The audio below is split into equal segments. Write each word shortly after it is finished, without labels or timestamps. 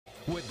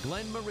with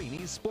Glenn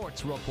Marini's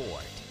Sports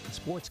Report.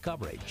 Sports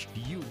coverage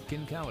you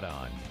can count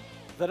on.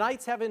 The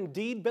Knights have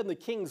indeed been the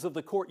kings of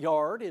the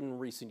courtyard in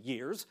recent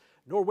years.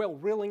 Norwell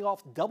reeling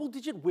off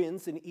double-digit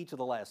wins in each of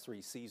the last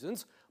 3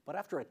 seasons. But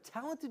after a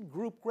talented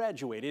group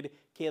graduated,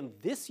 can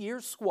this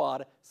year's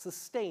squad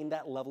sustain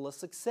that level of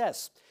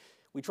success?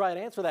 We try and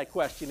answer that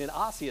question in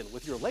ASEAN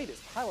with your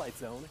latest Highlight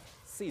Zone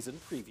season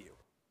preview.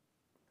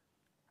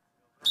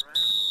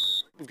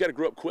 We've got to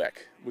grow up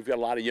quick. We've got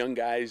a lot of young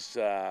guys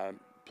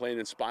playing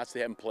in spots they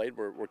haven't played.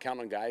 We're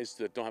counting on guys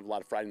that don't have a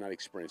lot of Friday night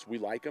experience. We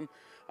like them,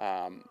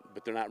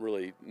 but they're not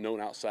really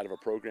known outside of our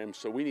program.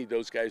 So we need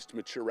those guys to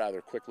mature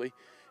rather quickly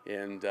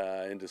and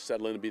to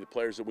settle in and be the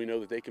players that we know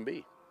that they can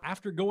be.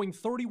 After going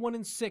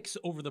 31-6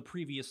 over the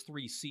previous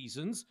 3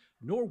 seasons,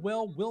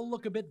 Norwell will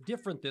look a bit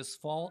different this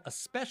fall,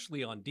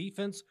 especially on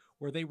defense,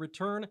 where they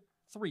return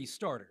 3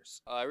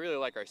 starters. I really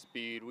like our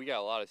speed. We got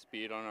a lot of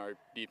speed on our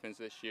defense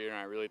this year, and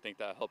I really think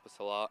that helped us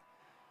a lot.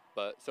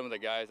 But some of the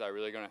guys that are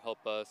really going to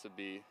help us would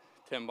be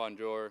Tim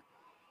Bonjour.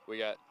 We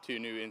got 2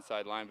 new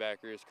inside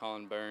linebackers,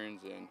 Colin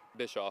Burns and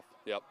Bischoff.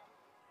 Yep.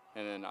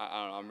 And then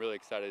I'm really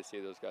excited to see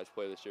those guys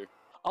play this year.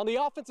 On the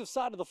offensive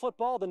side of the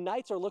football, the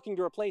Knights are looking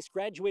to replace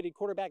graduated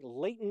quarterback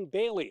Leighton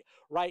Bailey.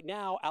 Right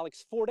now,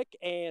 Alex Fordick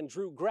and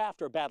Drew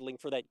Graft are battling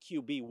for that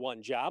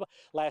QB1 job.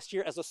 Last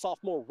year, as a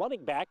sophomore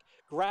running back,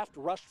 Graft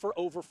rushed for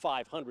over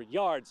 500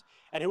 yards.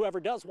 And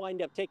whoever does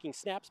wind up taking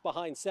snaps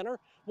behind center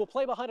will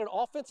play behind an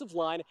offensive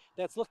line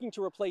that's looking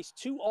to replace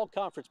 2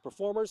 all-conference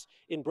performers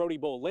in Brody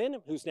Bolin,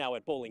 who's now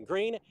at Bowling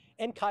Green,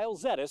 and Kyle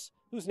Zettis,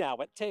 who's now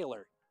at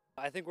Taylor.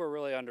 I think we're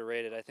really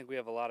underrated. I think we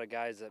have a lot of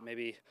guys that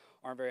maybe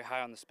aren't very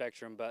high on the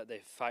spectrum, but they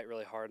fight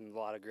really hard and a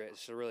lot of grit.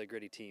 It's a really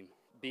gritty team.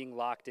 Being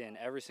locked in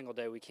every single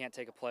day, we can't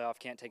take a play off,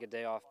 can't take a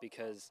day off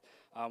because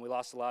we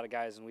lost a lot of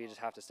guys and we just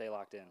have to stay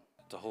locked in.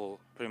 It's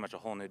pretty much a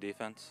whole new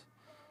defense,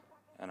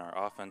 and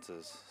our offense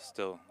is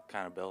still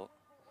kind of built.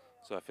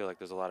 So I feel like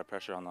there's a lot of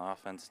pressure on the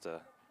offense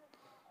to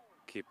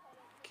keep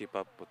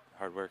up with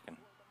hard work and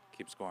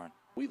keep scoring.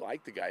 We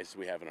like the guys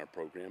we have in our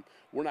program.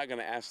 We're not going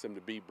to ask them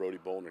to be Brody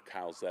Bolin or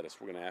Kyle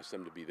Zettis. We're going to ask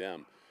them to be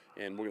them.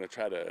 And we're going to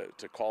try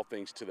to call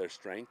things to their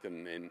strength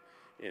and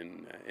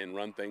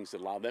run things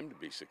that allow them to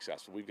be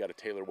successful. We've got to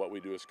tailor what we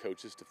do as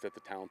coaches to fit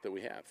the talent that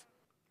we have.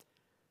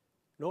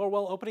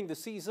 Norwell opening the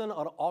season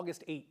on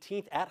August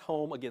 18th at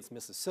home against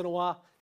Mississinewa.